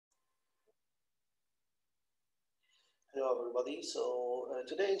Hello everybody.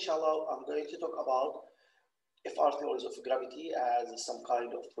 Today, inshallah, I'm going to talk about FR theories of gravity as some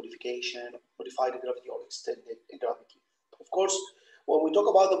kind of modified gravity or extended gravity. Of course, when we talk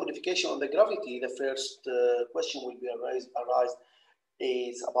about the modification of the gravity, the first question will be arise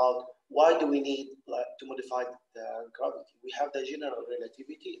is about why do we need to modify the gravity? We have the general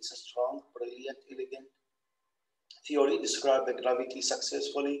relativity. It's a strong, brilliant, elegant theory describe the gravity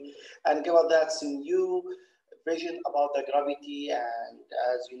successfully and give us that new vision about the gravity. And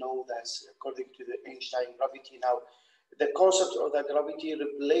as you know, that's according to the Einstein gravity. Now the concept of the gravity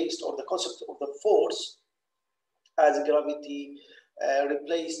replaced, or the concept of the force as gravity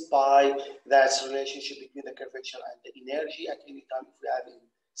replaced by that relationship between the curvature and the energy. At any time, if we have in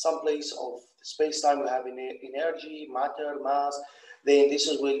some place of space-time we have energy, matter, mass, then this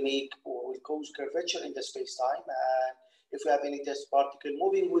will make or will cause curvature in the space-time. And if we have any test particle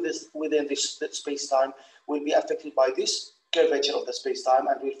moving within this space-time, will be affected by this curvature of the space-time,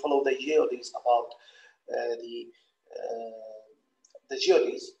 and we'll follow the geodies about the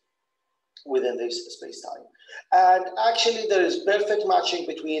geodies within this space-time. And actually, there is perfect matching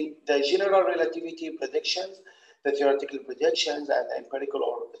between the general relativity predictions, the theoretical predictions, and the empirical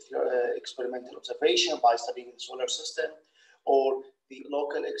or experimental observation by studying the solar system, or the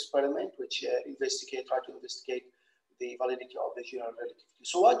local experiment, which try to investigate the validity of the general relativity.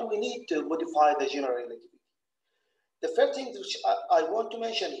 So why do we need to modify the general relativity? The first thing which I want to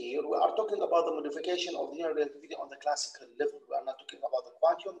mention here, we are talking about the modification of the general relativity on the classical level. We are not talking about the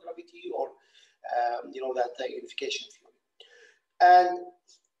quantum gravity or that unification theory. And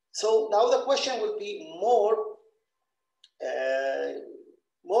so now the question will be more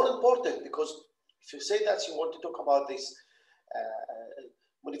important, because if you say that you want to talk about this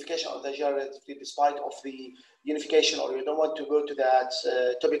modification of the general relativity despite of the unification, or you don't want to go to that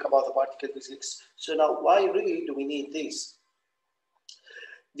topic about the particle physics. So now, why really do we need this?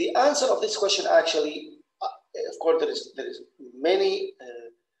 The answer of this question actually, of course, there is many,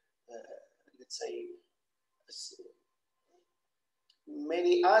 let's say,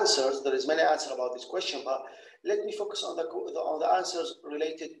 many answers. There is many answers about this question, but let me focus on the answers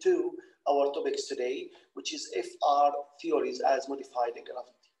related to our topics today, which is FR theories as modified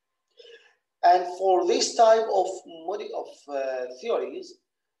gravity. And for this type of theories,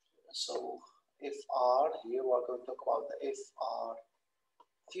 so FR, here we're going to talk about the FR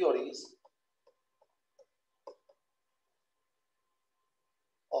theories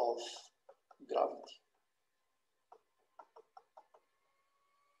of gravity.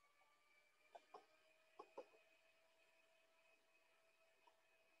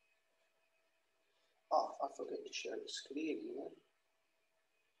 I forgot to share the screen here.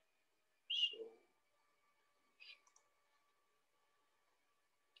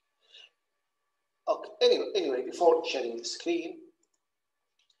 Okay, anyway, before sharing the screen,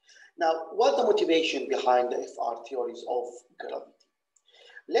 now what the motivation behind the FR theories of gravity?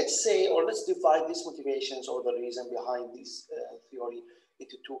 Let's say, or let's divide these motivations or the reason behind this theory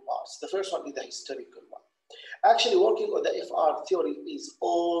into two parts. The first one is the historical one. Actually, working on the FR theory is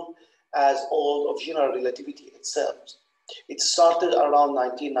as old of general relativity itself. It started around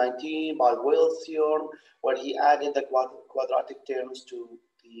 1919 by Will Thorne, where he added the quadratic terms to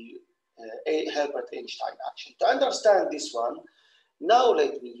the Albert Einstein action. To understand this one, now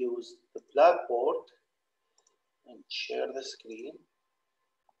let me use the blackboard and share the screen.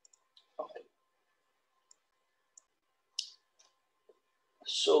 Okay.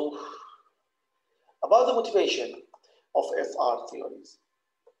 So, about the motivation of FR theories.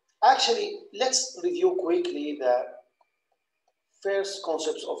 Actually, let's review quickly the first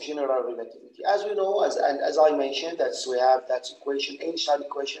concepts of general relativity. As we know, as I mentioned, we have that equation, Einstein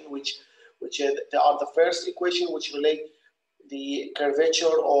equation, which they are the first equation which relate the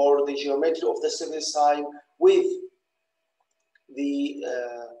curvature or the geometry of the space-time with the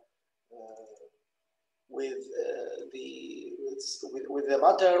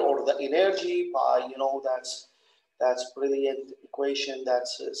matter or the energy by that's brilliant equation.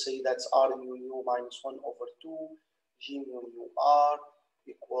 Say that's R mu nu minus 1/2 G mu nu R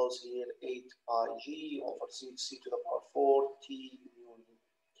equals here 8 pi G over C to the power 4 T mu nu.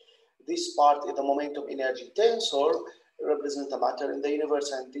 This part is the momentum energy tensor, represents the matter in the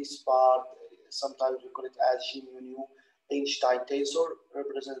universe, and this part, sometimes we call it as G mu nu Einstein tensor,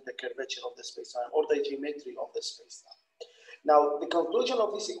 represents the curvature of the space-time or the geometry of the space-time. Now, the conclusion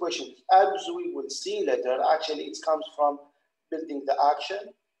of this equation, as we will see later, actually it comes from building the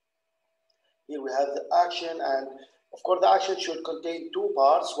action. Here we have the action, and of course the action should contain two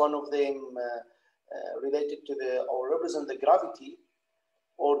parts. One of them related to or represent the gravity,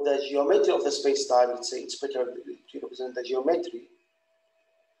 or the geometry of the space-time. Let's say it's better to represent the geometry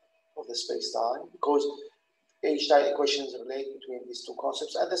of the space-time, because Einstein equations relate between these two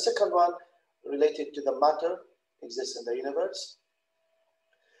concepts. And the second one related to the matter exists in the universe.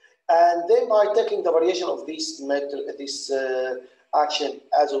 And then by taking the variation of this action,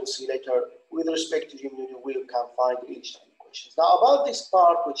 as we'll see later, with respect to geometry, we can find Einstein equations. Now about this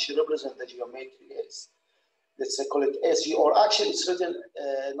part which represents the geometry is, let's say call it SG, or actually it's written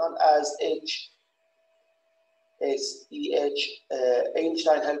known as H,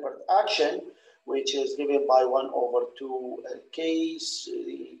 Einstein-Hilbert action, which is given by 1/2 k,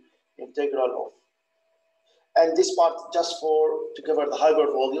 the integral of, and this part just to cover the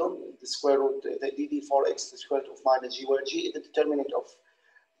hypervolume, the square root, the dd4x, the square root of minus g, where g is the determinant of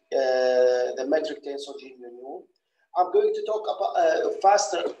the metric tensor g mu. I'm going to talk about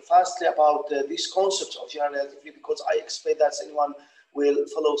fastly about these concepts of general relativity, because I expect that anyone will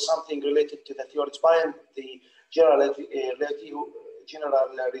follow something related to the theories by the general relativity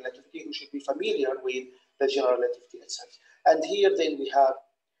who should be familiar with the general relativity itself. And here then we have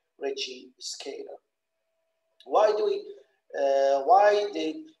Ricci scalar. Why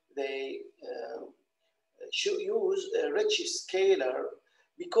did they use Ricci scalar?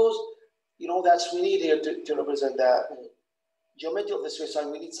 Because that's we need here to represent the geometry of the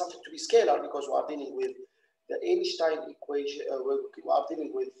space-time. We need something to be scalar because we are dealing with the Einstein equation. We are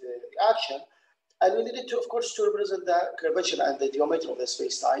dealing with the action, and we needed to, of course, to represent the curvature and the geometry of the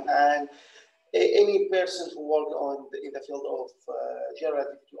space-time. And any person who worked in the field of general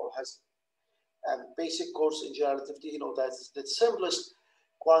relativity or has a basic course in general relativity, that's the simplest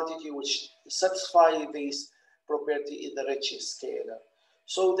quantity which satisfies this property is the Ricci scalar.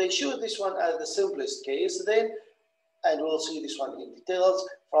 So they choose this one as the simplest case then, and we'll see this one in details.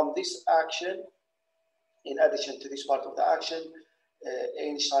 From this action, in addition to this part of the action,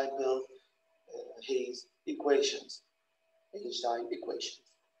 Einstein built his equations, Einstein equations.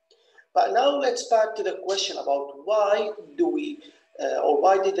 But now let's back to the question about why do we, or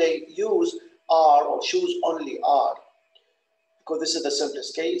why did they use R or choose only R? Because this is the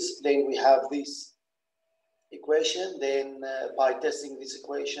simplest case. Then we have this equation. Then by testing this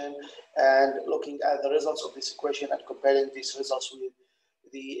equation and looking at the results of this equation and comparing these results with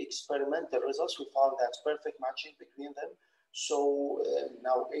the experimental results, we found that perfect matching between them. So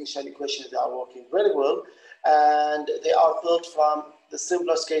now Einstein equations, they are working very well, and they are built from the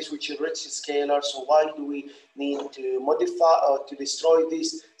simplest case, which is Ricci scalar. So why do we need to modify or to destroy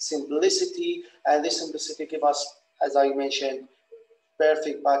this simplicity? And this simplicity gives us, as I mentioned,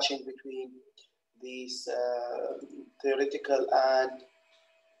 perfect matching between these theoretical and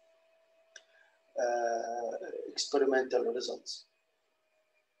experimental results.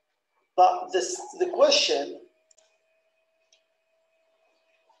 But the question,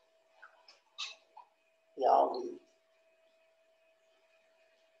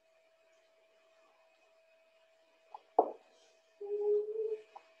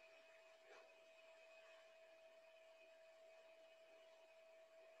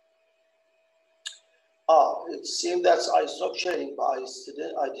 it seemed that I stopped sharing, but I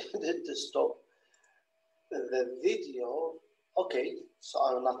didn't stop the video. Okay, so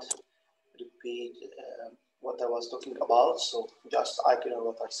I will not repeat what I was talking about. So just I can know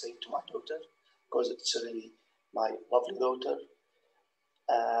what I say to my daughter, because it's really my lovely daughter,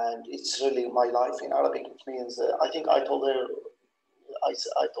 and it's really my life. In Arabic, it means I think I told her. I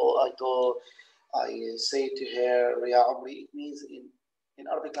say to her, Ya Amri, it means in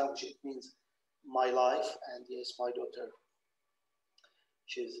Arabic language, it means my life. And yes, my daughter,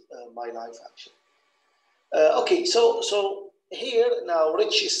 she's my life actually. Okay, so here now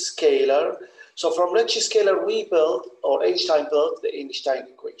Ricci scalar. So from Ricci scalar we built, or Einstein built, the Einstein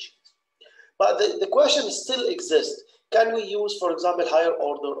equations. But the question still exists. Can we use, for example, higher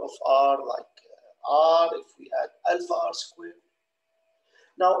order of R, like R if we add alpha R squared?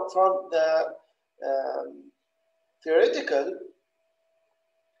 Now from the theoretical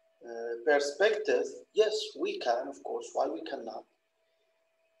perspective, yes, we can, of course. Why we cannot?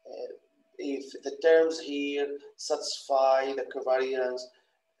 If the terms here satisfy the covariance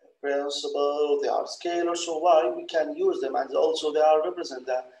principle, they are scalar, so why we can use them, and also they are represent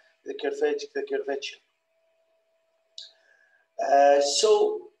the curvature.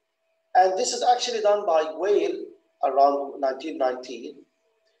 And this is actually done by Weyl around 1919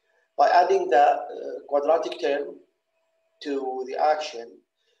 by adding the quadratic term to the action.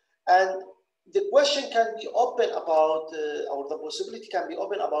 And the question can be open about, or the possibility can be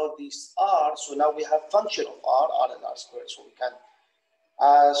open about this R. So now we have function of R and R squared. So we can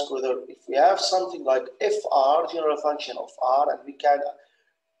ask whether if we have something like FR, general function of R, and we can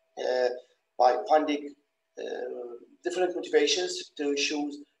by finding different motivations to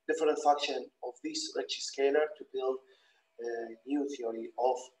choose different function of this rich scalar to build a new theory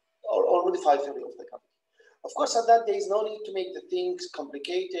of or modified theory of the gravity. Of course, at that there is no need to make the things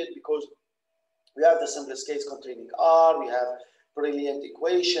complicated because we have the simplest case containing R, we have brilliant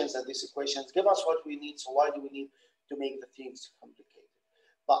equations, and these equations give us what we need. So why do we need to make the things complicated?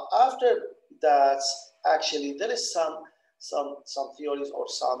 But after that, actually, there is some theories or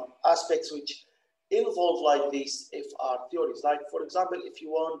some aspects which involve like these FR theories. Like, for example, if you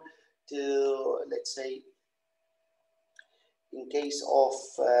want to, let's say, in case of,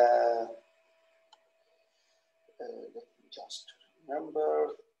 let me just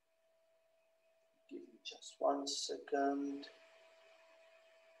remember, give me just 1 second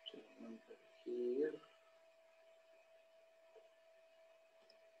to remember here.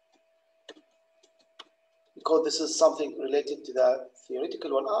 Because this is something related to the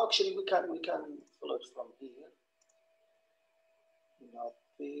theoretical one. Actually, we can follow it from here. Not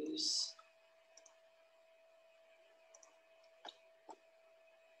this.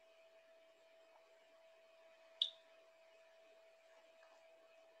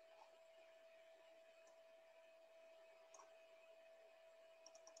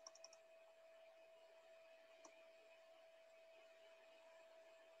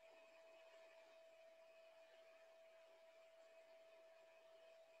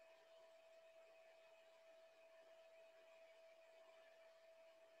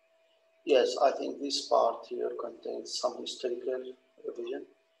 Yes, I think this part here contains some historical revision.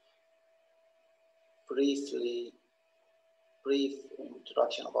 Brief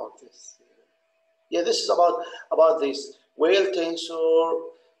introduction about this. Yeah, this is about this Weyl tensor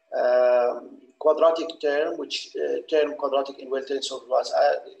quadratic term, which term quadratic in Weyl tensor was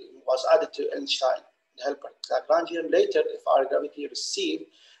added to Einstein helper Lagrangian. Later, FR gravity received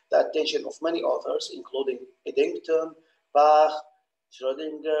the attention of many authors, including Eddington, Bach,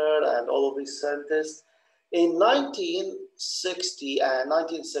 Schrödinger, and all of these scientists. In 1960 and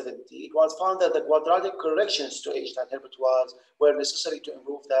 1970, it was found that the quadratic corrections to Einstein-Hilbert were necessary to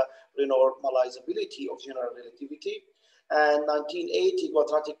improve the renormalizability of general relativity. And 1980,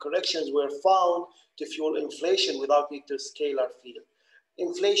 quadratic corrections were found to fuel inflation without need to scalar field.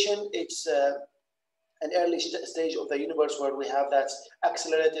 Inflation, it's an early stage of the universe where we have that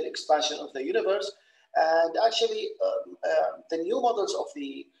accelerated expansion of the universe. And actually, the new models of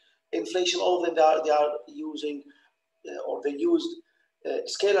the inflation, all of them, they are using or they used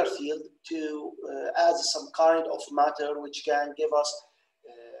scalar field to add some kind of matter which can give us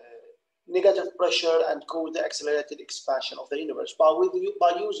negative pressure and cause the accelerated expansion of the universe by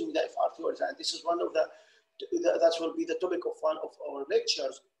using the FR theories. And this is one of that will be the topic of one of our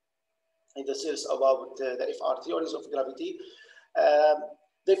lectures in the series about the FR theories of gravity.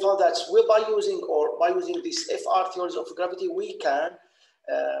 They found that by using these FR theories of gravity, we can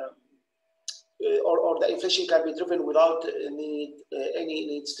or the inflation can be driven without any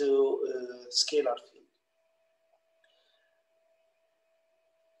needs to scalar field.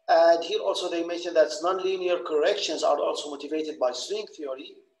 And here also they mentioned that nonlinear corrections are also motivated by string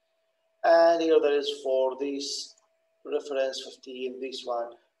theory. And here there is for this reference 15, this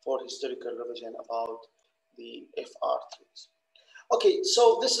one for historical revision about the FR theories. Okay,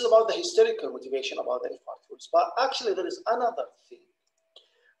 so this is about the historical motivation about the FR theories, but actually there is another thing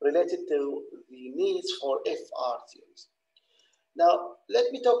related to the needs for FR theories. Now,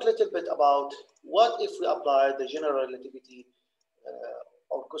 let me talk a little bit about what if we apply the general relativity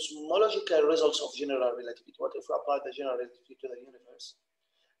or cosmological results of general relativity. What if we apply the general relativity to the universe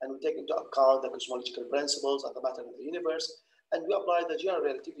and we take into account the cosmological principles and the matter of the universe and we apply the general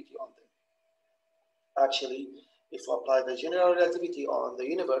relativity on them? Actually, if we apply the general relativity on the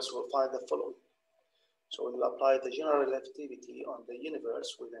universe, we'll find the following. So when we apply the general relativity on the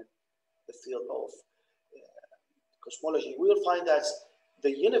universe within the field of cosmology, we will find that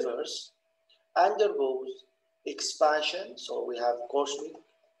the universe undergoes expansion. So we have cosmic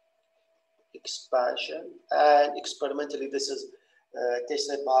expansion, and experimentally this is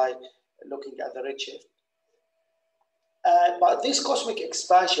tested by looking at the redshift. But this cosmic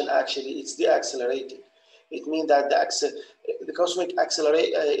expansion actually it's deaccelerated. It means that the cosmic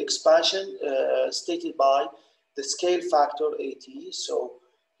expansion stated by the scale factor AT. So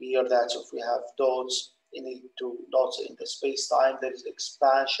here that if we have dots in two dots in the space-time, there is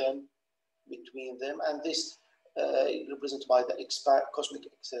expansion between them, and this is represented by the cosmic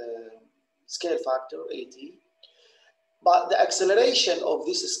scale factor AT. But the acceleration of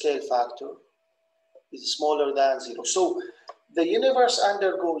this scale factor is smaller than 0. So the universe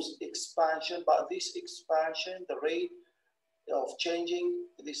undergoes expansion, but this expansion, the rate of changing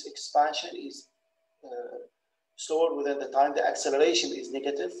this expansion is stored within the time. The acceleration is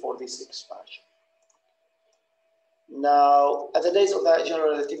negative for this expansion. Now, at the days of the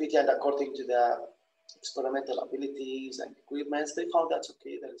general relativity and according to the experimental abilities and equipments, they found that's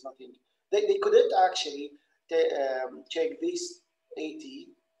okay. There is nothing. They couldn't actually check this AT,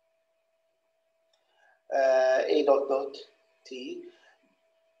 A dot dot T.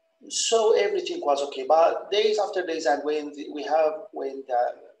 So everything was okay. But days after days, and when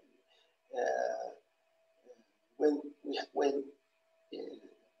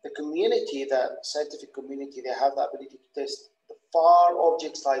the community, the scientific community, they have the ability to test the far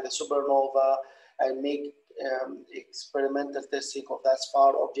objects like the supernova and make experimental testing of that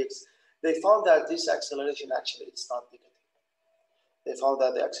far objects. They found that this acceleration actually is not negative. They found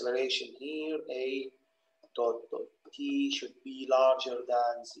that the acceleration here, A dot T, should be larger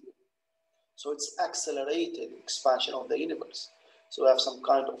than 0. So it's accelerated expansion of the universe. So we have some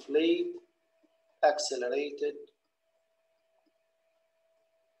kind of late accelerated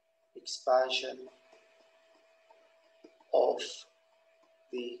expansion of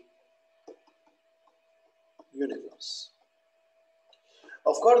the universe.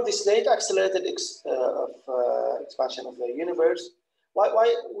 Of course, this late accelerated expansion of the universe,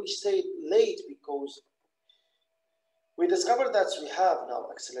 why we say late? Because we discovered that we have now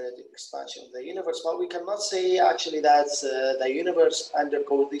accelerated expansion of the universe, but we cannot say actually that the universe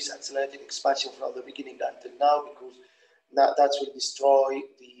undergoes this accelerated expansion from the beginning until now, because that will destroy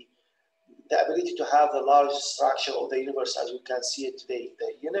the ability to have the large structure of the universe as we can see it today.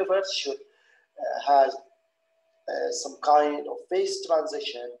 The universe should has some kind of phase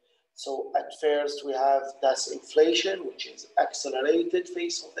transition. So at first we have that inflation, which is accelerated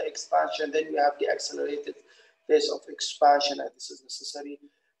phase of the expansion. Then we have the accelerated phase of expansion, and this is necessary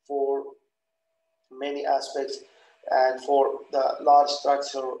for many aspects and for the large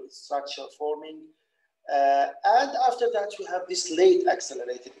structure forming. And after that, we have this late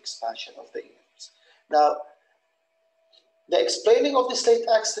accelerated expansion of the universe. Now, the explaining of this late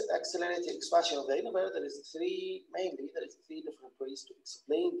accelerated expansion of the universe, there is three different ways to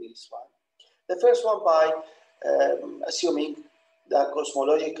explain this one. The first one by assuming the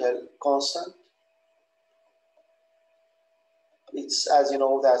cosmological constant. It's, as you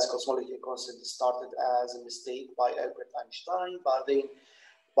know, that cosmological constant started as a mistake by Albert Einstein, but then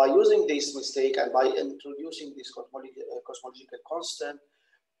by using this mistake and by introducing this cosmological constant,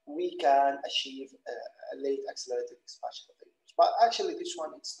 we can achieve a late accelerated expansion of the universe. But actually, this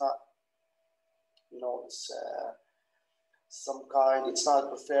one, it's not, it's it's not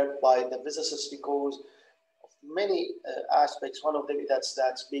preferred by the physicists because of many aspects. One of them, that's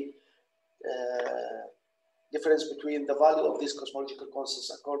big difference between the value of these cosmological constants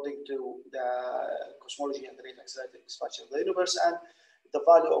according to the cosmology and the late accelerated expansion of the universe, and the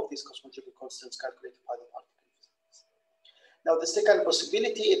value of these cosmological constants calculated by the particle physics. Now, the second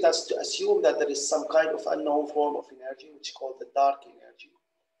possibility is to assume that there is some kind of unknown form of energy, which is called the dark energy.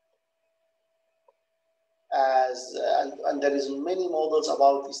 And there is many models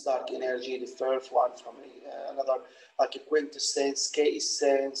about this dark energy. The first one from another, like a quintessence,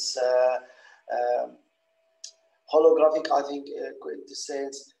 K-essence, holographic, I think,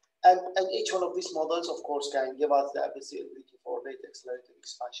 quintessence. And each one of these models, of course, can give us the ability for late accelerated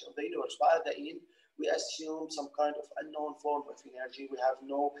expansion of the universe. But at the end, we assume some kind of unknown form of energy. We have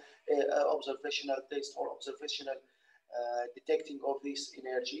no observational test or observational detecting of this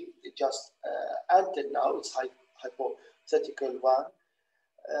energy. It just until now, it's hypothetical one.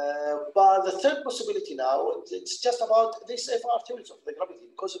 But the third possibility now, it's just about this FR theories of the gravity.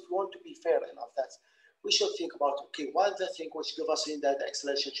 Because if we want to be fair enough, we should think about, okay, what the thing which gives us in that the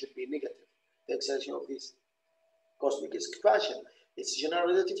acceleration should be negative, the acceleration of this cosmic expansion. It's general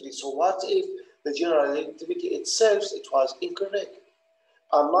relativity. So what if the general relativity itself, it was incorrect?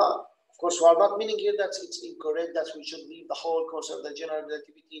 Of course, we are not meaning here that it's incorrect, that we should leave the whole concept of the general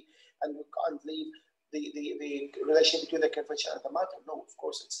relativity and we can't leave the relation between the curvature and the matter. No, of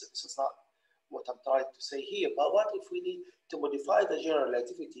course, this is not what I'm trying to say here. But what if we need to modify the general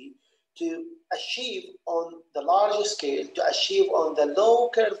relativity to achieve on the larger scale, to achieve on the low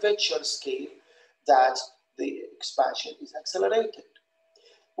curvature scale that the expansion is accelerated?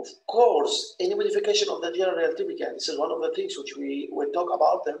 Of course, any modification of the general relativity, and this is one of the things which we will talk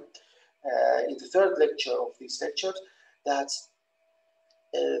about them in the third lecture of these lectures, that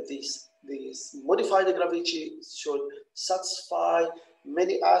this modified gravity should satisfy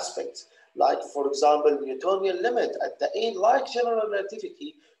many aspects. Like, for example, Newtonian limit at the end, like general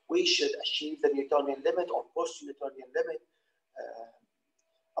relativity, we should achieve the Newtonian limit or post-Newtonian limit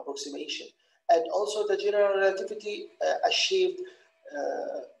approximation. And also the general relativity achieved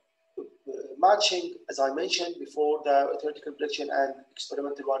matching, as I mentioned before, the theoretical prediction and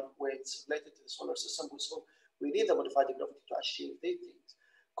experimental one when it's related to the solar system. So we need the modified gravity to achieve these things.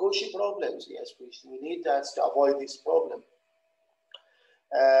 Cauchy problems, yes, we need that to avoid this problem.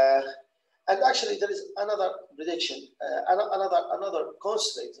 And actually, there is another prediction, another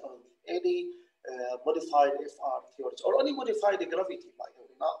constraint on any modified FR theories, or any modified gravity, by the way,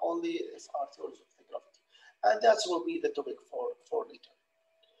 not only FR theories of the gravity. And that will be the topic for later.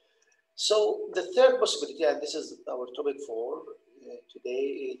 So the third possibility, and this is our topic for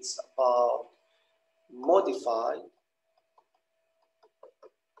today, it's about modified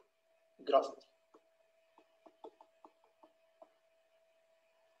gravity.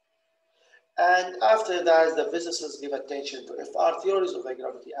 And after that, the physicists give attention to FR theories of the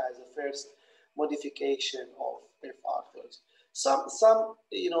gravity as the first modification of FR theories. Some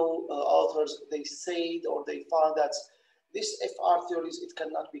authors, they said or they found that these FR theories, it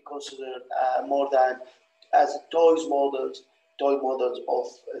cannot be considered more than as toy models of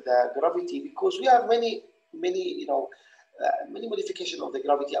the gravity, because we have many modifications of the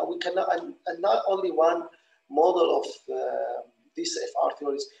gravity, and we cannot, and not only one model of these FR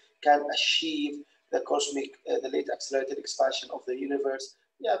theories can achieve the cosmic, the late accelerated expansion of the universe.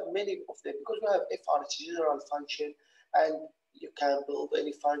 We have many of them because we have FR general function, and you can build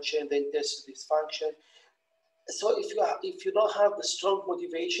any function, then test this function. So if you don't have the strong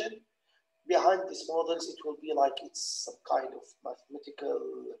motivation behind these models, it will be like it's some kind of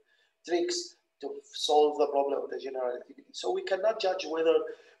mathematical tricks to solve the problem of the general relativity. So we cannot judge whether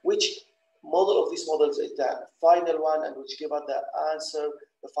which model of these models is the final one and which give us the answer,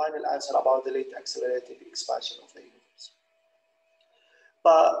 the final answer about the late accelerated expansion of the universe.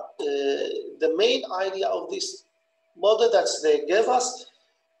 But the main idea of this model that they give us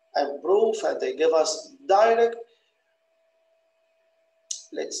and proof, and they give us direct,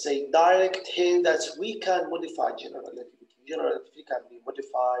 let's say direct hint that we can modify general relativity. General relativity can be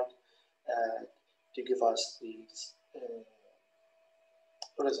modified to give us these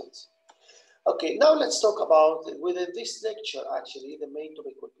results. Okay, now let's talk about, within this lecture, actually, the main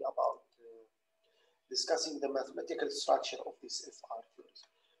topic will be about discussing the mathematical structure of these FR theories.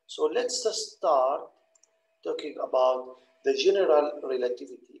 So let's just start talking about the general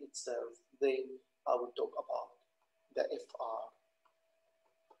relativity itself. Then I will talk about the FR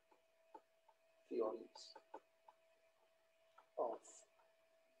theories of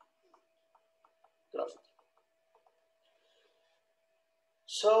gravity.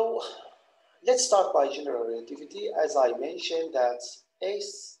 So let's start by general relativity. As I mentioned, that's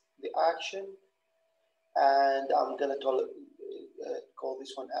S, the action, and I'm going to call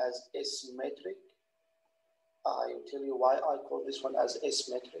this one as S-metric. I will tell you why I call this one as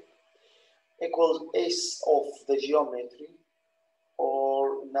S-metric. Equals S of the geometry,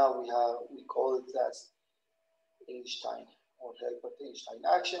 or now we call it as Einstein or Hilbert Einstein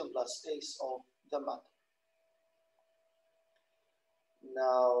action plus S of the matter.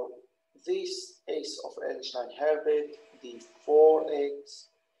 Now this S of Einstein-Hilbert, the 4x,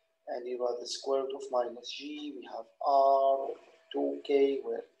 and you have the square root of minus g. We have r of 2k,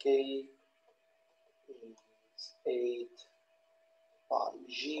 where k is 8 pi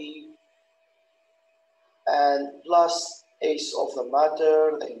g, and plus S of the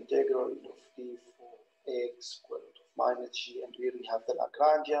matter, the integral of d4x square root of minus g, and here we have the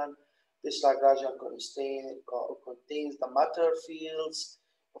Lagrangian. This Lagrangian contains the matter fields,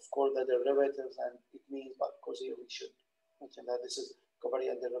 of course, the derivatives, and it means, but of course here we should mention that this is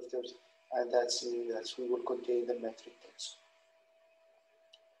covariant derivatives, and that's means that we will contain the metric tensor.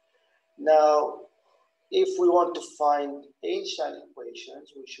 Now, if we want to find Einstein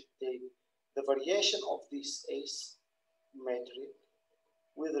equations, we should take the variation of this S metric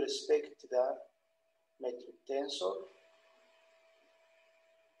with respect to the metric tensor,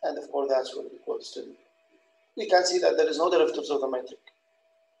 and of course that's what equals to. We can see that there is no derivatives of the metric.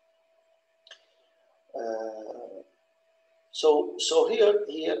 So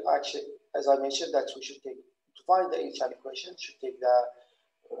here actually, as I mentioned, that we should take, to find the Einstein equation, should take the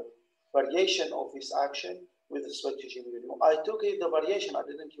variation of this action with respect to G mu. I took the variation, I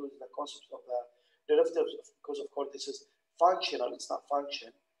didn't use the concept of the derivatives because of course this is functional, it's not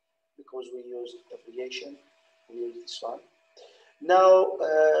function, because we used the variation, we use this one. Now,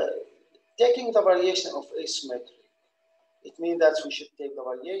 taking the variation of S metric, it means that we should take the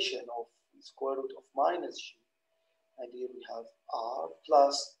variation of the square root of minus g, and here we have r,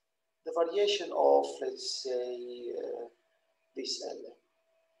 plus the variation of, let's say, this L,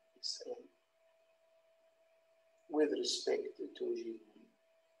 with respect to g.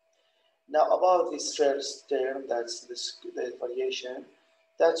 Now about this first term, that's the variation,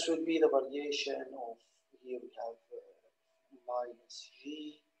 that should be the variation of, here we have minus g,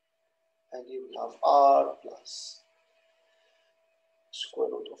 and here we have r plus square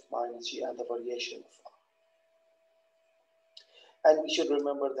root of minus g and the variation of r. And we should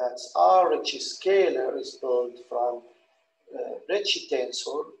remember that Rh scalar is built from Ricci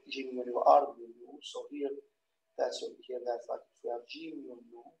tensor, G mu nu R mu nu. So here, that's over here, that's like if we have G mu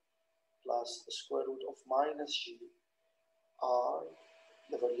nu plus the square root of minus G R,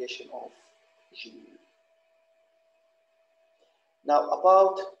 the variation of G mu. Now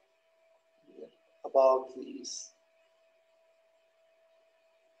about these,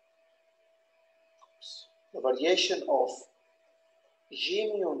 the variation of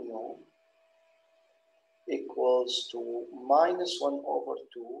G mu nu equals to minus 1 over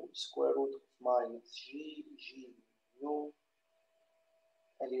 2 square root of minus G mu,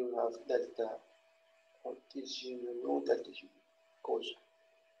 and you have delta, or this G mu delta G goes.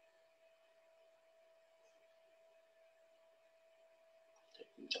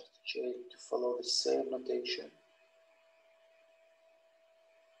 Just check to follow the same notation.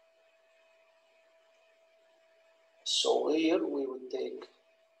 So here we would take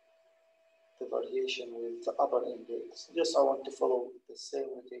the variation with the upper index. Just I want to follow the same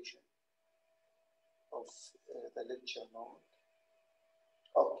notation of the lecture note.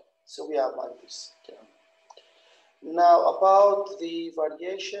 Okay, so we have like this term. Now about the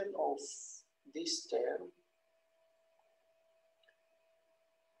variation of this term,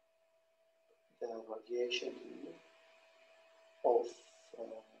 the variation of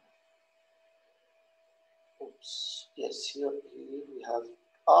yes, here we have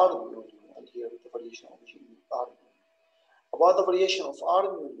R mu nu, and here the variation of G R mu nu. About the variation of R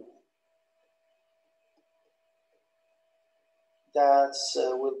mu nu, that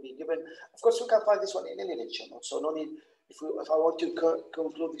will be given. Of course, we can find this one in any lecture note, so no need. If I want to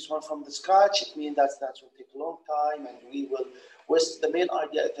conclude this one from the scratch, it means that will take a long time, and we will waste the main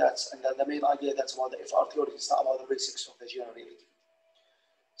idea the main idea that's about the FR theory is not about the basics of the general relativity.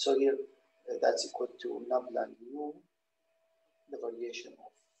 So here, that's equal to nabla mu, the variation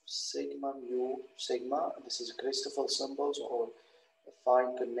of sigma mu sigma. This is Christoffel symbols or a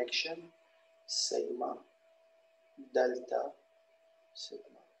fine connection, sigma delta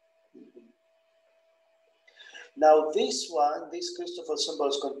sigma. Now this Christoffel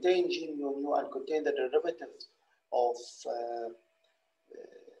symbols contain G mu nu and contain the derivatives of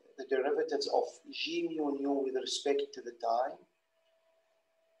G mu nu with respect to the time.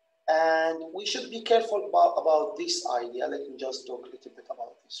 And we should be careful about this idea. Let me just talk a little bit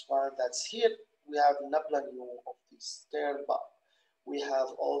about this one. That's here we have nabla nu of this term, but we have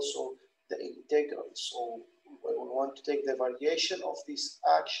also the integral. So when we want to take the variation of this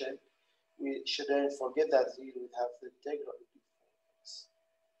action, we shouldn't forget that here we have the integral of d4x.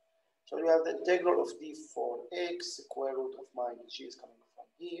 So we have the integral of d4x, square root of minus g is coming from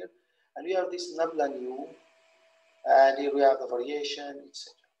here. And we have this nabla nu, and here we have the variation,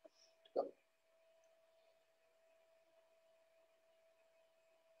 etc.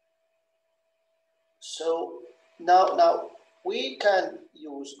 So now we can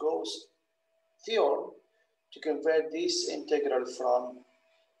use Gauss theorem to convert this integral from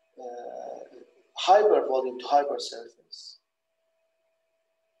hypervolume to hypersurface.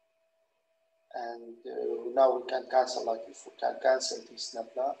 And now we can cancel, like if we can cancel this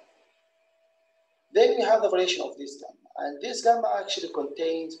nabla. Then we have the variation of this gamma. And this gamma actually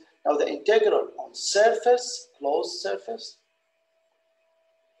contains now the integral on surface, closed surface.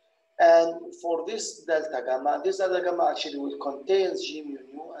 And for this delta gamma actually will contain G mu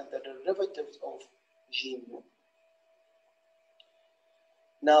nu and the derivatives of G mu.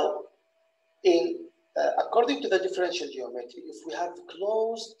 Now, according to the differential geometry, if we have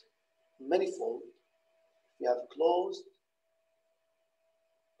closed manifold,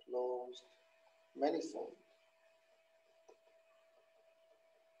 manifold,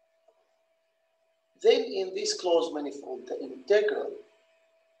 then in this closed manifold, the integral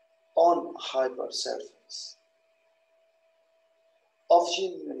on hypersurface of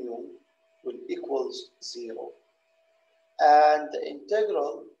G mu nu will equals 0, and the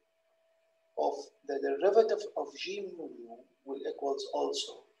integral of the derivative of G mu nu will equals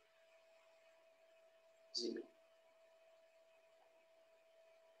also 0.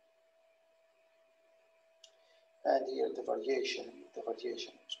 And here the variation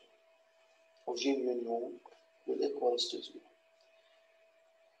of G mu nu will equals to 0.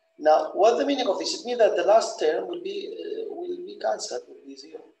 Now, what's the meaning of this? It means that the last term will be cancelled, will be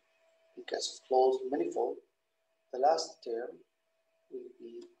 0. In case of closed manifold, the last term will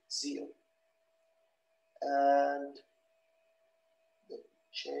be 0. And let me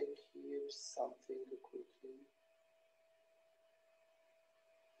check here something quickly.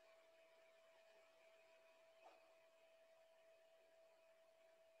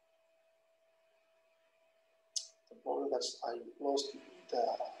 The problem is I lost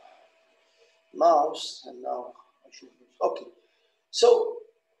the mouse, and now I should. Okay, so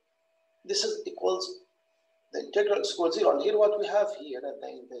this is equals the integral is equal 0, and here what we have here at the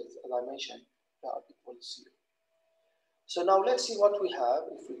end, as I mentioned, equals 0. So now let's see what we have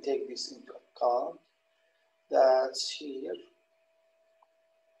if we take this into account. That's here.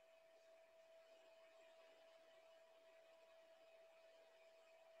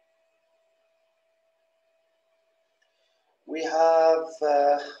 We have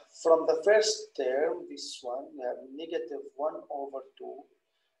from the first term, this one, we have negative 1 over 2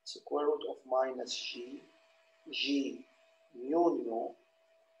 square root of minus g mu,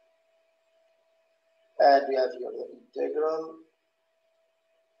 and we have here the integral.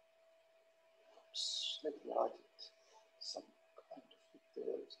 Oops, let me write it some kind of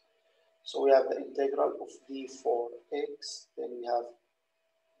details. So we have the integral of d for x, then we have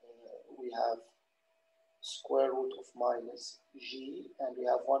square root of minus g, and we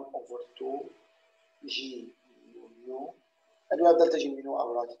have 1 over 2 g mu, and we have delta g mu, I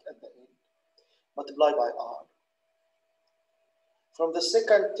will write it at the end, multiplied by r. From the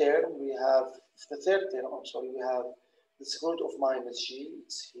second term, we have the third term, I'm sorry, we have the square root of minus g,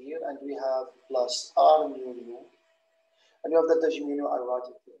 it's here, and we have plus r mu, and we have delta g mu, I write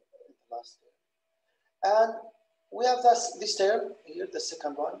it in the last term. And we have this term here, the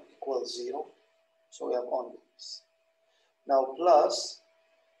second one, equals 0. So we have only this. Now plus,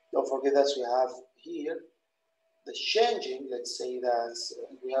 don't forget that we have here the changing, let's say that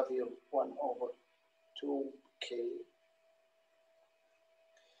we have here 1 over 2k.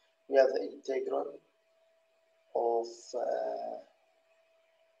 We have the integral of,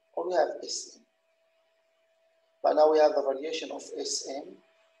 or we have Sm. But now we have the variation of Sm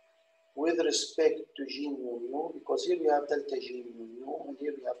with respect to g mu, because here we have delta g mu, and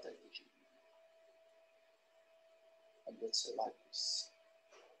here we have delta g mu. And let's say like this.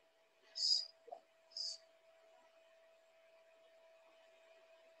 Yes, like this.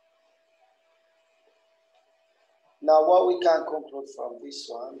 Now what we can conclude from this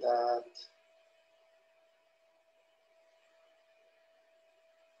one, that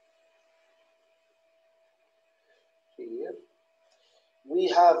here we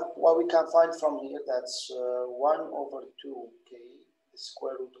have what we can find from here, that's 1 over 2k, the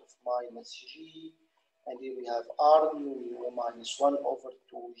square root of minus g, and here we have r mu minus 1 over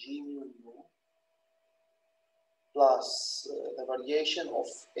 2 g mu plus the variation of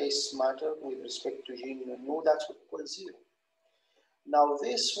S matter with respect to g mu, that's equals 0. Now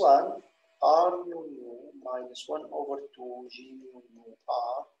this one, r mu minus 1 over 2 g mu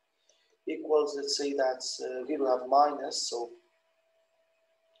r equals, let's say that's, here we have minus, so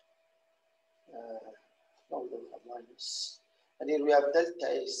no, we don't have minus. And here we have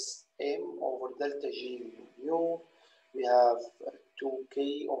delta S m over delta g mu. We have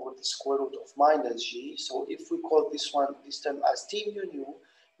 2k over the square root of minus g. So if we call this term as t mu,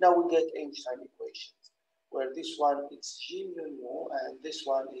 now we get Einstein equations, where this one is g mu, and this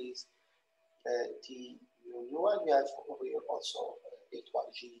one is t mu, and we have over here also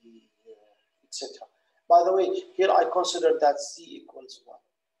 8yg, etc. By the way, here I consider that c equals 1.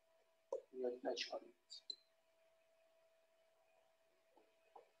 Naturally.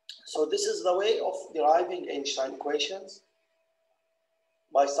 So this is the way of deriving Einstein equations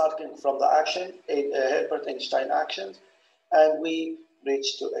by starting from the action, Hilbert-Einstein actions, and we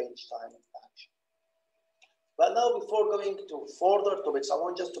reach to Einstein action. But now, before going to further topics, I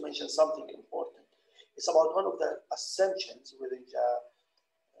want just to mention something important. It's about one of the assumptions within the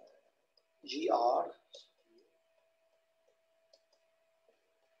GR.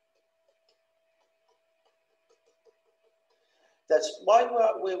 That's why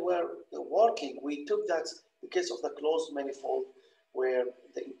we were working. We took that in case of the closed manifold, where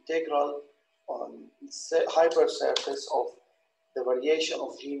the integral on hypersurface of the variation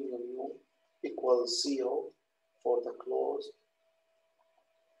of g mu equals 0 for the closed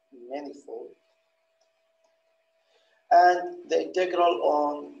manifold, and the integral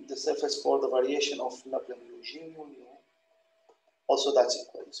on the surface for the variation of g mu also that's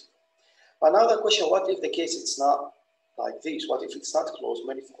equal to 0. But now the question: what if the case it's not like this? What if it's not closed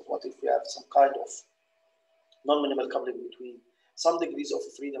manifold? What if we have some kind of non-minimal coupling between some degrees of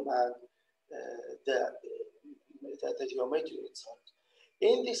freedom and the geometry itself?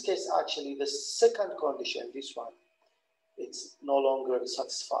 In this case, actually, the second condition, this one, it's no longer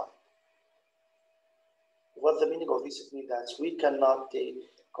satisfied. What the meaning of this? It means that we cannot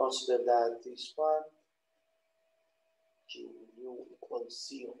consider that this one G mu equals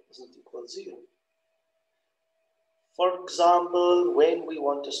 0 isn't equal 0. For example, when we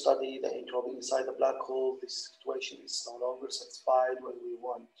want to study the entropy inside the black hole, this situation is no longer satisfied. When we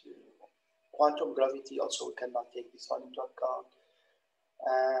want to quantum gravity, also we cannot take this one into account.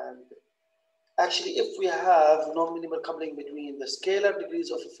 And actually, if we have non-minimal coupling between the scalar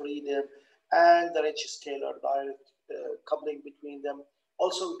degrees of freedom and the Ricci scalar direct coupling between them,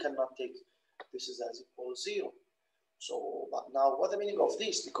 also we cannot take this as equal 0. So, but now what the meaning of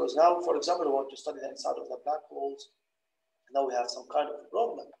this? Because now, for example, we want to study the inside of the black holes. Now we have some kind of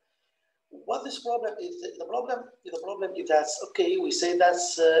problem. What this problem is? The problem is that okay, we say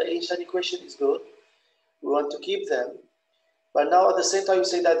that's Einstein equation is good. We want to keep them, but now at the same time you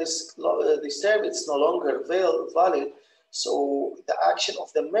say that this term is no longer valid. So the action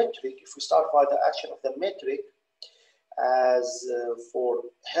of the metric, if we start by the action of the metric, as for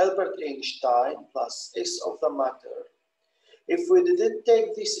Hilbert Einstein plus S of the matter, if we didn't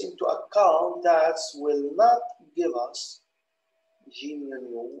take this into account, that will not give us G mu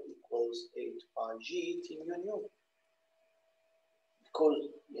nu equals 8 pi G T mu nu. Because,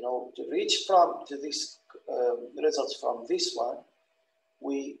 you know, to reach to this results from this one,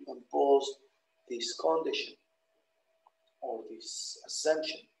 we impose this condition or this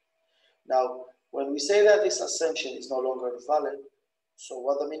assumption. Now, when we say that this assumption is no longer valid, so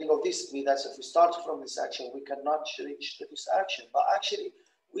what the meaning of this means that if we start from this action, we cannot reach to this action. But actually,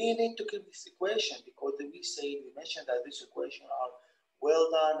 we need to keep this equation because we mentioned that this equation are well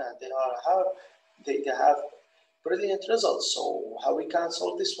done and they have brilliant results. So how we can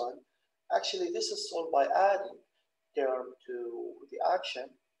solve this one? Actually, this is solved by adding term to the action,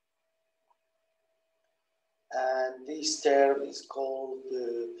 and this term is called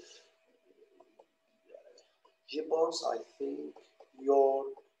Gibbons, I think, your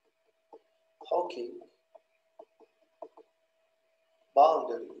Hawking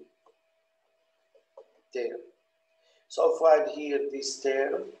boundary term. So if I add here this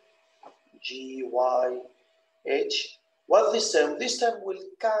term, G, Y, H, what this term? This term will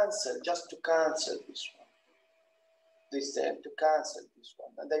cancel, just to cancel this one. This term to cancel this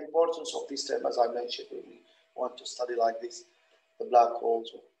one. And the importance of this term, as I mentioned, when we want to study like this, the black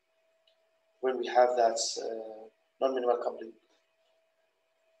holes, when we have that non-minimal coupling.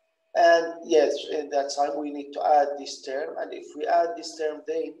 And yes, in that time we need to add this term, and if we add this term,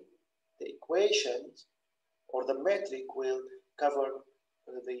 then the equations or the metric will cover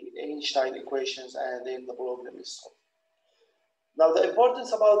the Einstein equations, and then the problem is solved. Now, the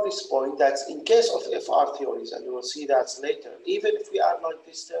importance about this point, that in case of FR theories, and you will see that later, even if we add like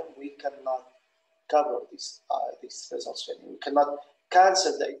this term, we cannot cover this results. We cannot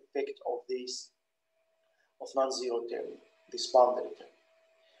cancel the effect of this non-zero term, this boundary term.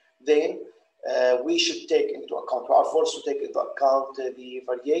 Then we should take into account, we are forced to take into account the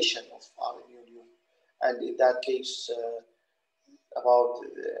variation of R mu nu, and in that case, about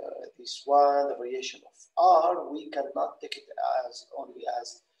this one, the variation of R, we cannot take it as only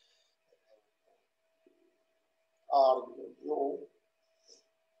as R mu.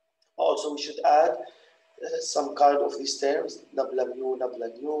 Also, we should add some kind of these terms, nabla mu,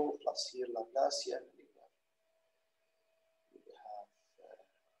 plus here Laplacian.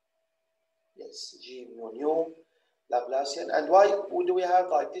 Yes, G mu nu, Laplacian. And why do we have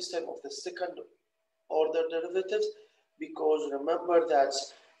like this term of the second order derivatives? Because remember that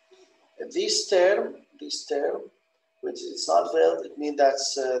this term, which is not valid, it means that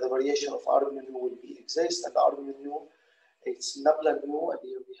the variation of R mu nu will be exist, and R mu nu, it's nabla mu, and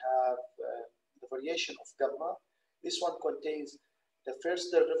here we have the variation of gamma. This one contains the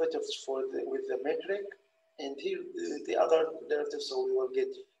first derivatives with the metric, and here the other derivatives, so we will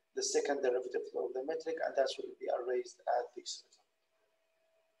get the second derivative of the metric, and that will be erased at this result.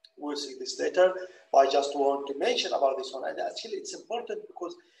 We'll see this later, but I just want to mention about this one. And actually, it's important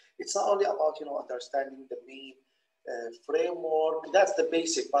because it's not only about understanding the main framework. That's the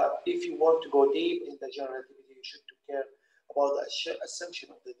basic. But if you want to go deep in the general relativity, you should care about the assumption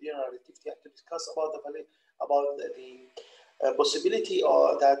of the general relativity and to discuss about the possibility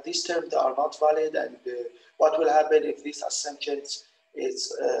or that these terms are not valid, and what will happen if these assumptions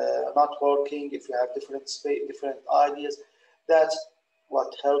is not working, if you have different ideas. That's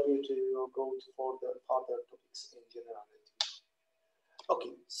what help you to go to further topics in general relativity.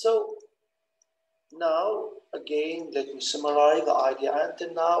 Okay, so now again, let me summarize the idea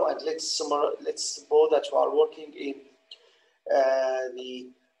until now, and let's suppose that you are working in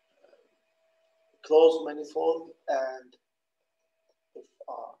the closed manifold and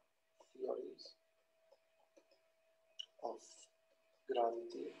FR theories. of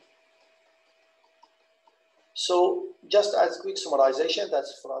gravity. So just as quick summarization,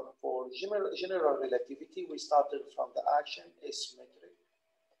 that's for general relativity, we started from the action S metric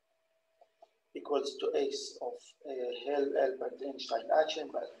equals to S of Hilbert Einstein action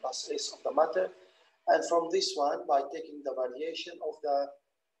plus S of the matter. And from this one, by taking the variation of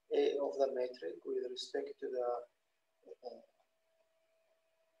the metric with respect to the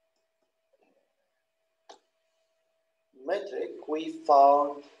metric, we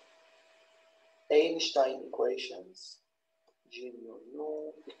found Einstein equations, G mu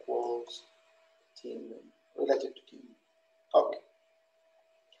nu equals T mu, related to T mu. Okay.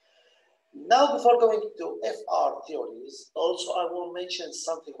 Now, before going to FR theories, also I will mention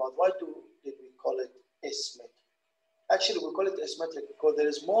something about why did we call it S metric. Actually, we call it S metric because there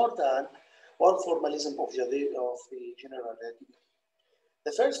is more than one formalism of the general relativity.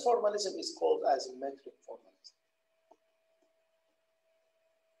 The first formalism is called as metric formalism.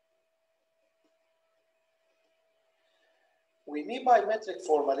 We mean by metric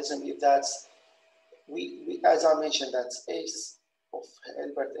formalism is that as I mentioned, that S of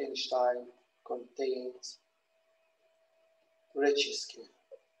Albert Einstein contains Ricci scale.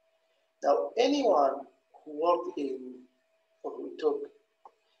 Now, anyone who worked in or who took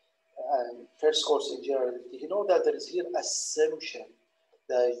first course in general relativity, you know that there is here assumption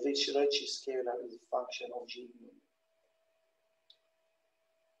that this Ricci scalar is a function of G mu.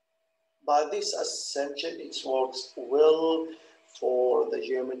 By this assumption, it works well for the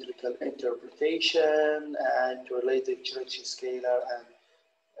geometrical interpretation and to relate the Ricci scalar and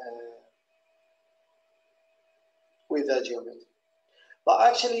with the geometry. But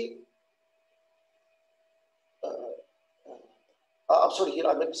actually, I'm sorry, here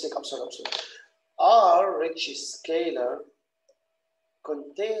I made a mistake. I'm sorry. R Ricci scalar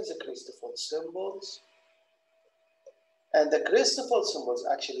contains Christoffel symbols. And the Christoffel symbols,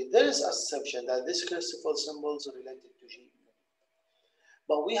 actually, there is assumption that these Christoffel symbols are related to G.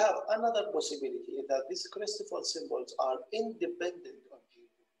 But we have another possibility that these Christoffel symbols are independent of G.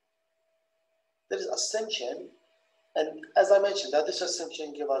 There is assumption, and as I mentioned, that this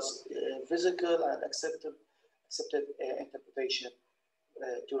assumption gives us physical and accepted interpretation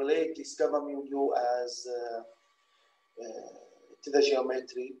to relate this gamma mu nu as to the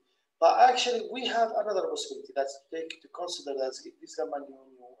geometry. But actually, we have another possibility that's to consider that this gamma mu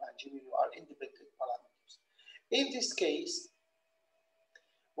nu and G mu nu are independent parameters. In this case,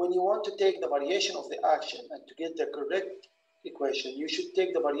 when you want to take the variation of the action and to get the correct equation, you should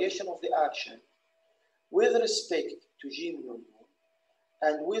take the variation of the action with respect to G mu nu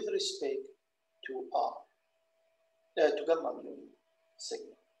and with respect to R, to gamma mu nu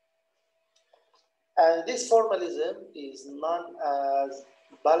sigma. And this formalism is known as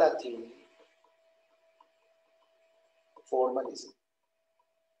Balatini formalism.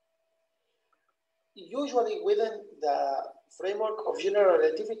 Usually within the framework of general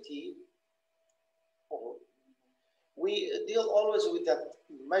relativity, we deal always with that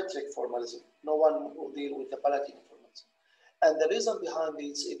metric formalism. No one will deal with the Balatini formalism. And the reason behind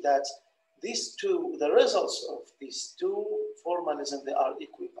this is that these two, the results of these two formalism, they are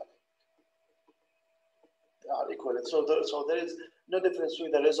equivalent. Are equivalent. So there is no difference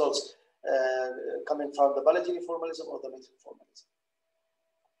between the results coming from the Balatini formalism or the metric formalism.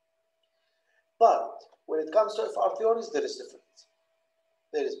 But when it comes to FR theories, there is difference.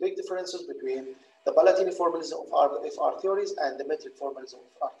 There is big differences between the Balatini formalism of FR theories and the metric formalism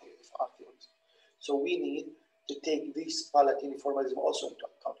of FR theories. So we need to take this Balatini formalism also into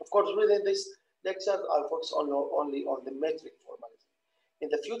account. Of course, within this lecture, I'll focus only on the metric formalism. In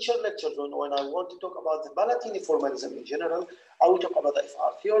the future lectures, when I want to talk about the Balatini formalism in general, I will talk about the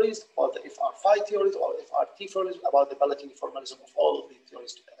FR theories, or the FR phi theories, or FRT theories, about the Balatini formalism of all of these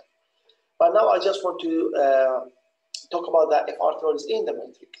theories together. But now I just want to talk about the FR theories in the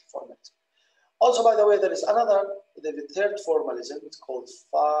metric formalism. Also, by the way, there is another, the third formalism. It's called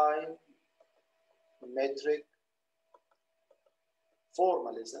phi metric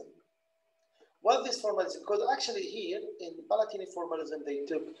formalism. What this formalism, because actually here in Balatini formalism, they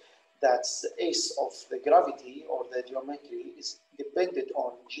took that S of the gravity or the geometry is dependent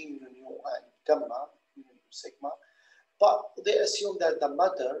on G mu nu and gamma mu sigma, but they assume that the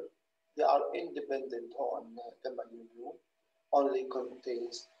matter, they are independent on gamma mu nu, only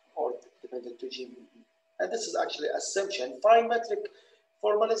contains or dependent to G mu nu. And this is actually assumption. Phi metric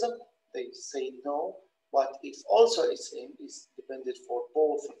formalism, they say no, but it also is dependent for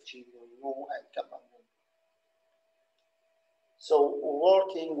both G mu nu and gamma mu. So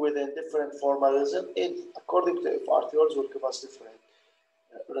working within different formalism, according to FR theories, will give us different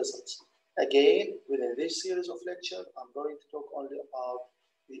results. Again, within this series of lecture, I'm going to talk only about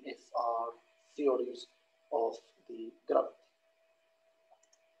the FR theories of the gravity.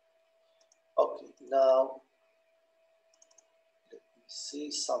 Okay, now let me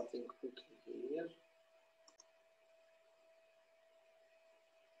see something quickly here.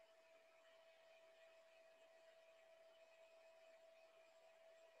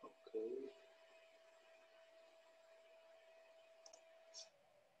 Okay.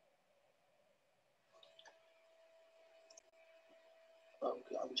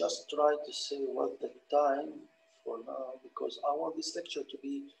 Okay, I'm just trying to see what the time for now because I want this lecture to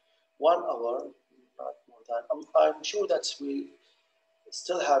be 1 hour, not more than. I'm sure that we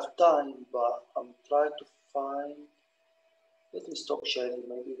still have time, but I'm trying to find. Let me stop sharing.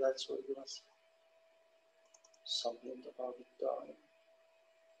 Maybe that's what give us something about the time.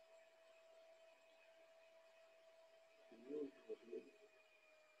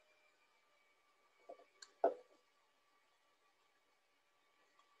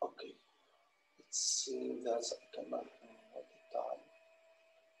 Okay, let's see if that's I cannot at the time.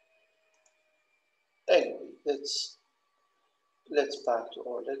 Anyway, let's back to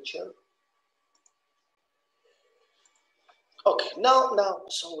our lecture. Okay, now,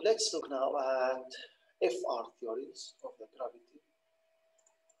 so let's look now at FR theories of the gravity.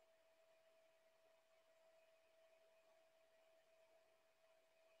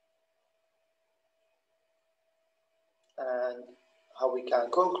 And how we can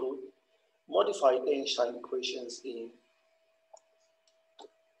conclude modified Einstein equations in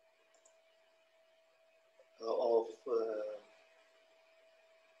of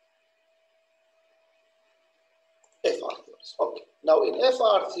FR theories. Okay, now in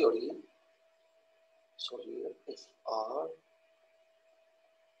FR theory, so here FR,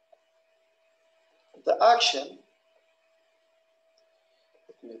 the action,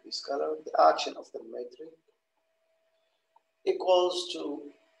 let me be scalar, the action of the metric equals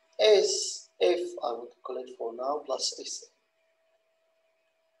to SF, I would call it for now, plus S.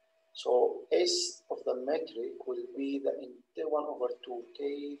 So S of the metric will be the 1 over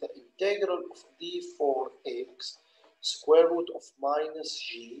 2k, the integral of d4x square root of minus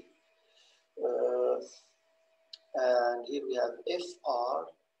g, and here we have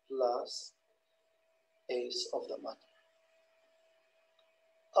Fr plus S of the matter.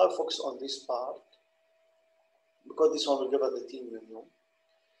 I'll focus on this part because this one will give us the T mu.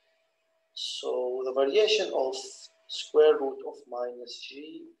 So the variation of square root of minus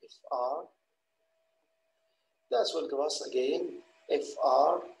g Fr, that will give us again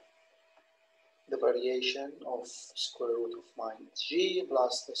Fr, the variation of square root of minus g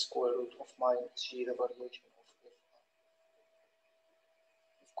plus the square root of minus g, the variation of Fr.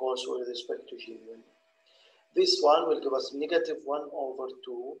 Of course, with respect to g mu. This one will give us negative 1 over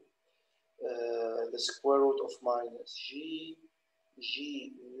 2, the square root of minus g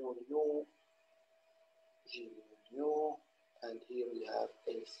mu nu, g mu nu, and here we have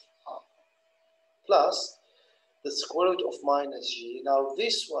Fr, plus the square root of minus g. Now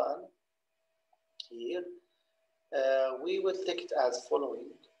this one here, we will take it as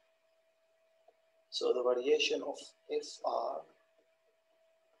following. So the variation of Fr,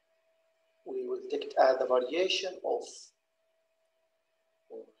 we will take it as the variation of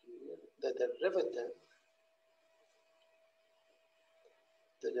here, the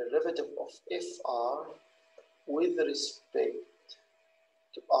derivative of Fr with respect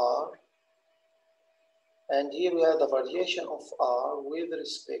to R, and here we have the variation of R with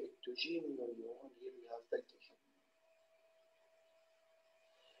respect to g mu nu, and here we have delta g.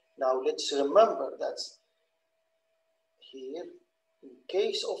 Now let's remember that here, in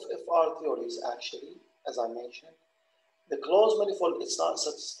case of FR theories, actually, as I mentioned, the closed manifold is not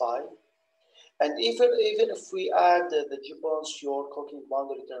satisfied, and even if we add the Gibbons-York-Hawking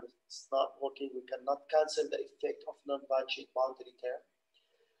boundary term, it's not working. We cannot cancel the effect of non-branching boundary term.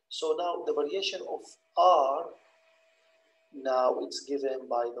 So now the variation of R, now it's given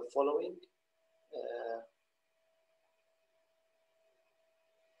by the following.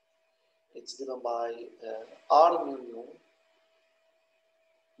 It's given by R mu nu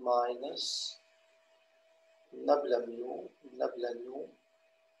minus nabla nu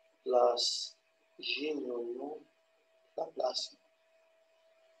plus g mu nu Laplacian.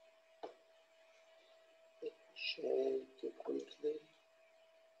 Check it quickly.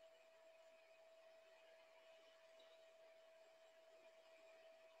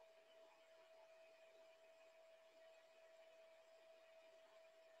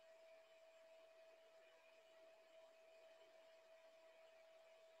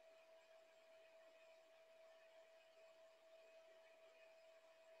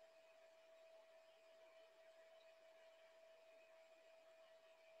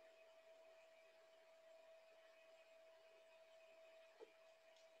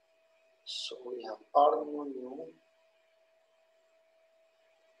 So we have r mu nu.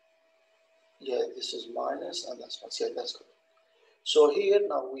 Yeah, this is minus, and that's not. Yeah, that's good. So here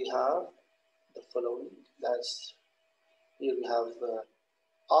now we have the following. That's here we have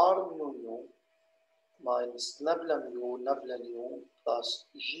r mu nu minus nabla mu plus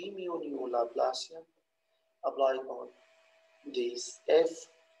g mu nu Laplacian applied on this f.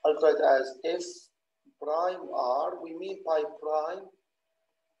 I'll write it as f prime r. We mean pi prime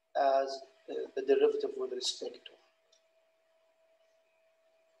as the derivative with respect to.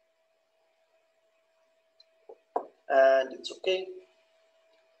 And it's okay.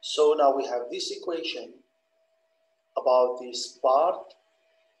 So now we have this equation about this part.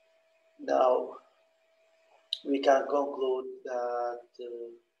 Now we can conclude that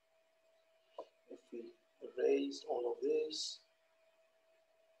if we erase all of this,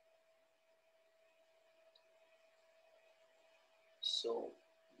 so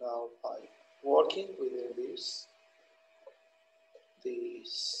now by working within this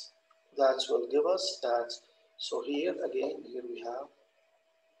that will give us that. So here again, here we have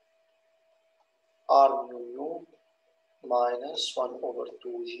r mu nu minus 1 over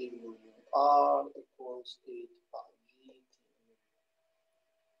 2 g mu nu r equals 8 pi g t mu.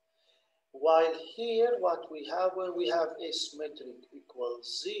 While here what we have, when we have a symmetric equals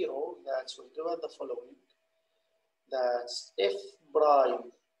 0, that's will give us the following. That's f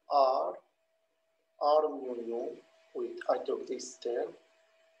prime r mu nu, I took this term,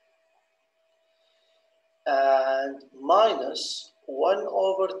 and minus 1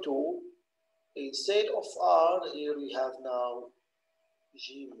 over 2, instead of r, here we have now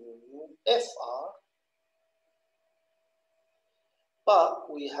g mu nu fr, but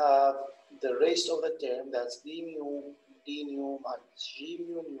we have the rest of the term, that's d nu minus g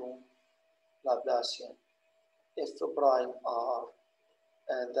mu nu Laplacian f prime r,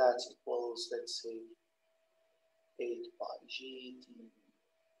 and that equals, let's say, 8 pi g t.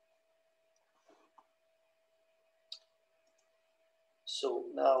 So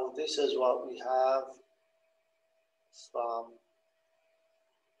now this is what we have from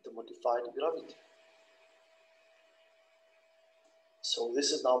the modified gravity. So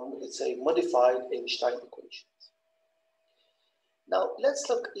this is now, it's a modified Einstein equations. Now let's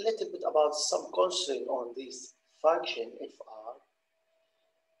look a little bit about some constraint on this function fr.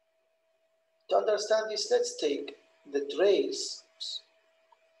 To understand this, let's take the trace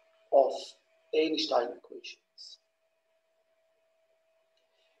of Einstein equations.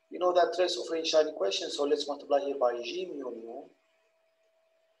 You know that trace of Einstein equation, so let's multiply here by g mu nu.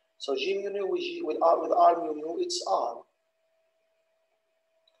 So g mu nu with r mu nu, it's r.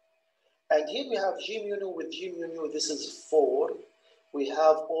 And here we have g mu nu with g mu nu, this is 4. We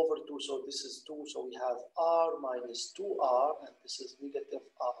have over 2, so this is 2. So we have r minus 2r, and this is negative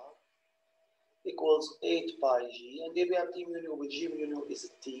r, equals 8 pi g. And here we have t mu nu with g mu nu is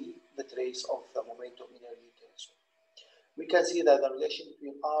t, the trace of the momentum energy tensor. We can see that the relation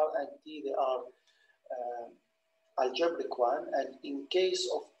between r and t, they are algebraic one, and in case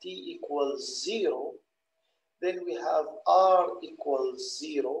of t equals 0, then we have r equals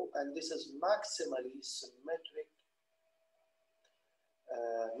 0, and this is maximally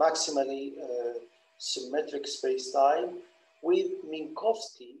symmetric space-time with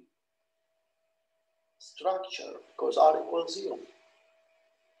Minkowski structure, because r equals 0.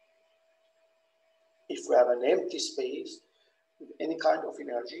 If we have an empty space with any kind of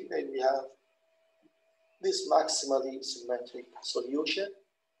energy, then we have this maximally symmetric solution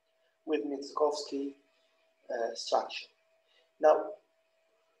with Minkowski structure. Now,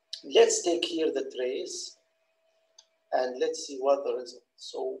 let's take here the trace and let's see what the result.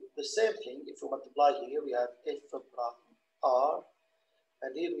 So the same thing, if we multiply here, we have f prime r,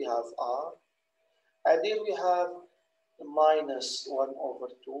 and here we have r, and here we have minus 1 over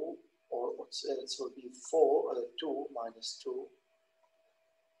 2, or it will be 2 minus 2.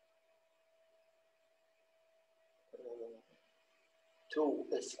 2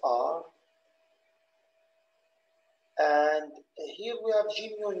 fr, and here we have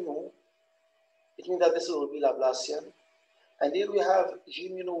g mu nu. It means that this will be Laplacian, and here we have g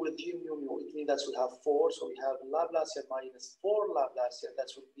mu nu with g mu nu. It means that we have 4, so we have Laplacian minus 4 Laplacian. That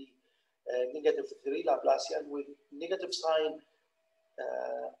would be negative 3 Laplacian with negative sign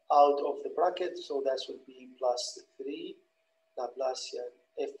out of the bracket, so that would be plus 3 Laplacian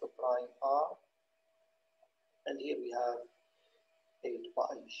f prime r, and here we have 8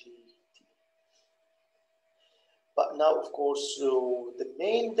 pi g t. But now, of course, so the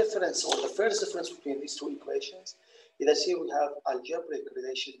main difference, or the first difference between these two equations, is that here we have algebraic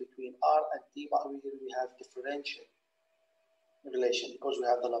relation between r and t, but here we have differential relation because we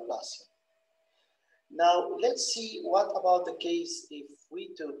have the Laplacian. Now let's see what about the case if we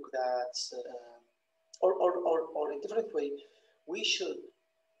took that, or a different way, we should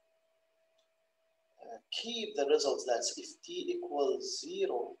keep the results. That's if t equals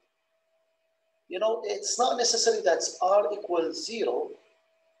 0. You know, it's not necessary that r equals 0.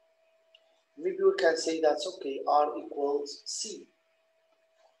 Maybe we can say that's okay, r equals c.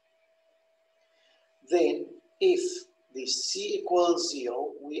 Then if the c equals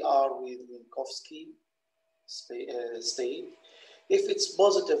 0, we are with Minkowski state. If it's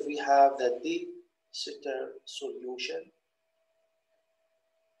positive, we have the de Sitter solution.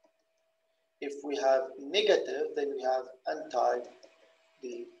 If we have negative, then we have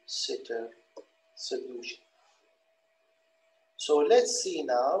anti-de Sitter solution. So let's see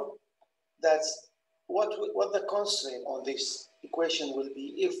now that's what the constraint on this equation will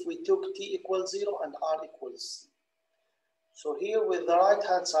be if we took t equals 0 and r equals c. So here with the right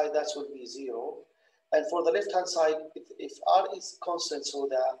hand side, that will be 0. And for the left hand side, if r is constant, so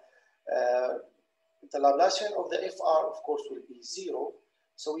the Laplacian of the fr, of course, will be 0.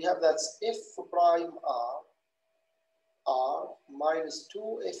 So we have that's f prime r minus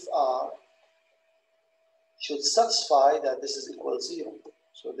 2fr should satisfy that this is equal to 0.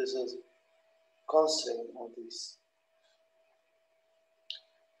 So this is constraint on this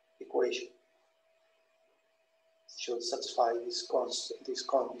equation. Should satisfy this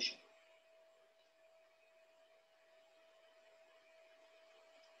condition.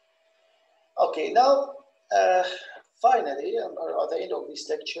 Okay, now finally, at the end of this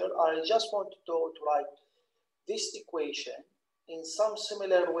lecture, I just want to write this equation in some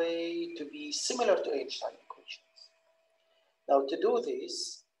similar way to be similar to Einstein equations. Now to do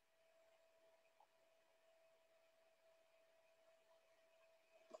this,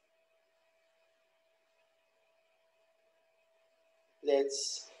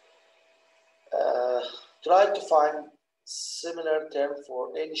 let's try to find similar term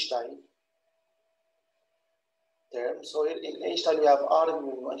for Einstein term. So here in Einstein we have r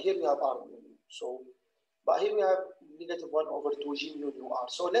mu, and here we have r mu. So, but here we have negative 1 over 2 g mu nu r.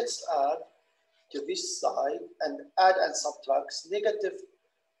 So let's add to this side and add and subtract negative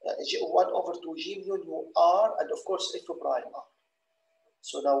 1 over 2 g mu nu r, and of course f prime r.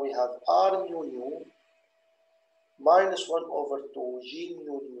 So now we have r mu nu minus 1 over 2 g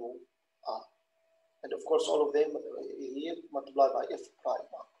mu nu r. And of course all of them here multiplied by f prime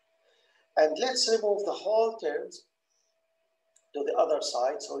r. And let's remove the whole terms to the other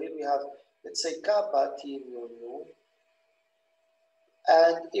side. So here we have, let's say, kappa t mu nu.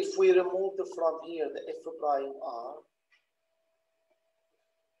 And if we remove from here the f prime r,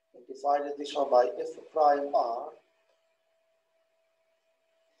 and divided this one by f prime r,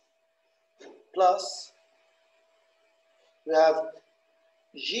 plus we have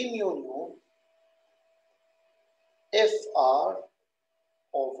g mu nu fr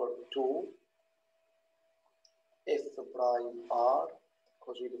over 2 f prime r,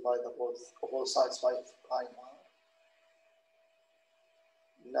 because we divide the both sides by f prime r.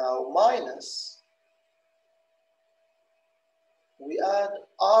 Now minus, we add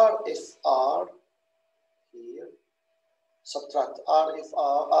rfr here, subtract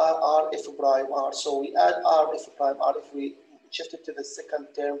rf prime r. So we add rf prime r. If we shift it to the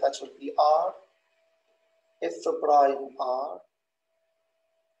second term, that will be r f prime r.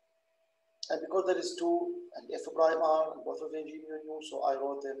 And because there is 2 and f prime r, and both of them g mu nu, so I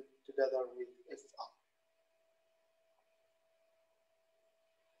wrote them together with fr.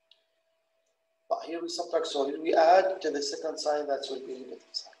 But here we subtract, so here we add to the second sign, that will be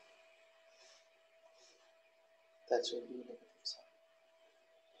negative sign. That will be negative sign.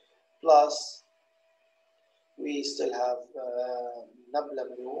 Plus, we still have nabla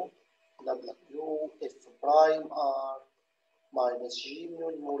mu f prime r minus g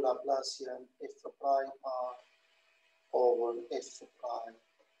mu nu Laplacian f prime r over f prime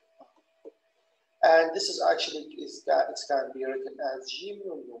r. And this is actually, it can be written as g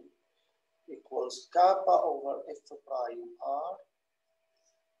mu nu equals kappa over f prime r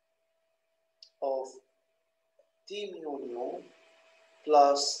of t mu nu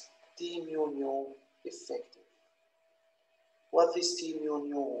plus t mu nu effective. What is t mu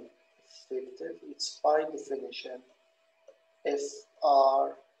nu effective? It's by definition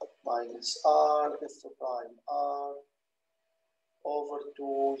fr minus r f prime r over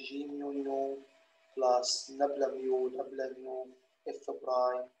 2 g mu nu plus nabla mu f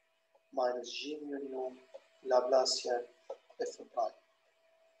prime minus g mu nu Laplacian f prime.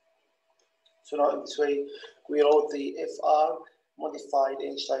 So now in this way, we wrote the fr modified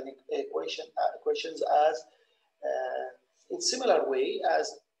Einstein equations as in similar way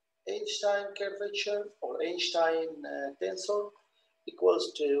as Einstein curvature or Einstein tensor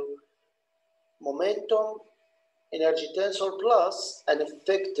equals to momentum energy tensor plus an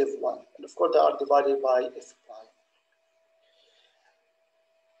effective one. And of course, they are divided by F prime.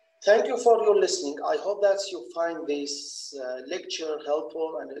 Thank you for your listening. I hope that you find this lecture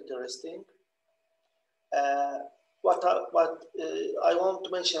helpful and interesting. What I want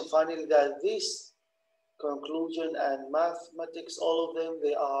to mention finally that this conclusion and mathematics, all of them,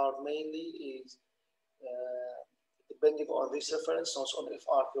 they are mainly is depending on this reference notes on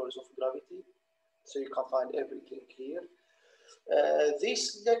FR theories of gravity. So you can find everything here.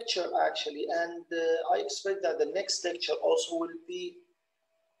 This lecture actually, and I expect that the next lecture also will be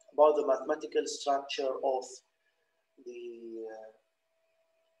about the mathematical structure of the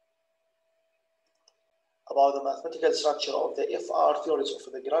FR theories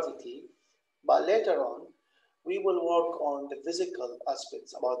of the gravity. But later on, we will work on the physical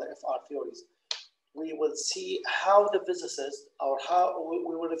aspects about the FR theories. We will see how the physicists, or how we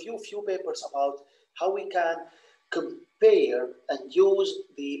will review a few papers about how we can compare and use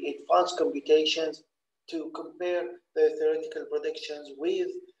the advanced computations to compare the theoretical predictions with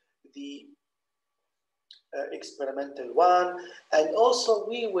the experimental one. And also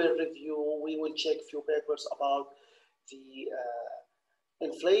we will check a few papers about the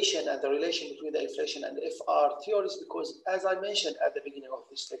inflation and the relation between the inflation and FR theories, because as I mentioned at the beginning of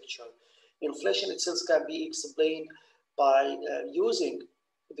this lecture, inflation itself can be explained by using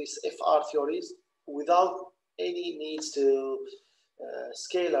these FR theories without any needs to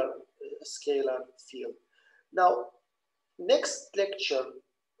scalar field. Now, next lecture,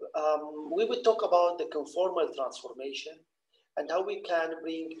 we will talk about the conformal transformation and how we can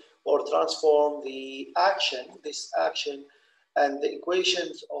bring or transform this action and the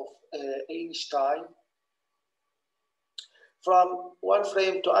equations of Einstein from one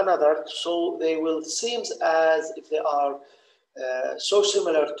frame to another, so they will seem as if they are so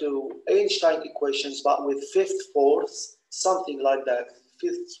similar to Einstein equations, but with fifth force, something like that,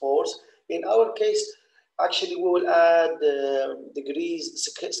 fifth force. In our case, actually, we will add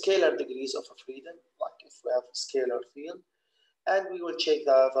scalar degrees of freedom, like if we have a scalar field, and we will check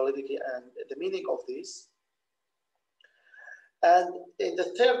the validity and the meaning of this. And in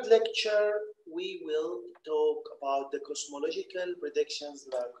the third lecture, we will talk about the cosmological predictions,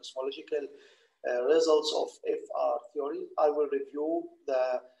 the cosmological results of FR theory. I will review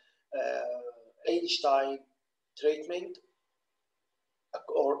the Einstein treatment,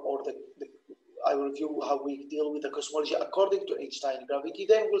 or I will review how we deal with the cosmology according to Einstein gravity.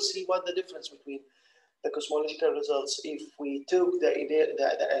 Then we'll see what the difference between the cosmological results if we took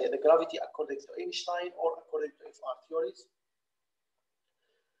the gravity according to Einstein or according to FR theories.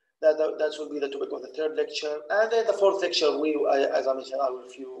 That will be the topic of the third lecture. And then the fourth lecture, as I mentioned, I will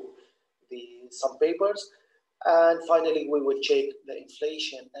review some papers. And finally, we will check the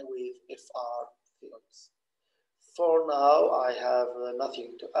inflation and with FR theories. For now, I have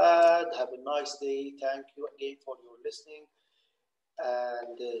nothing to add. Have a nice day. Thank you again for your listening.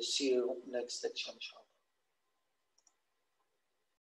 And see you next lecture, inshallah.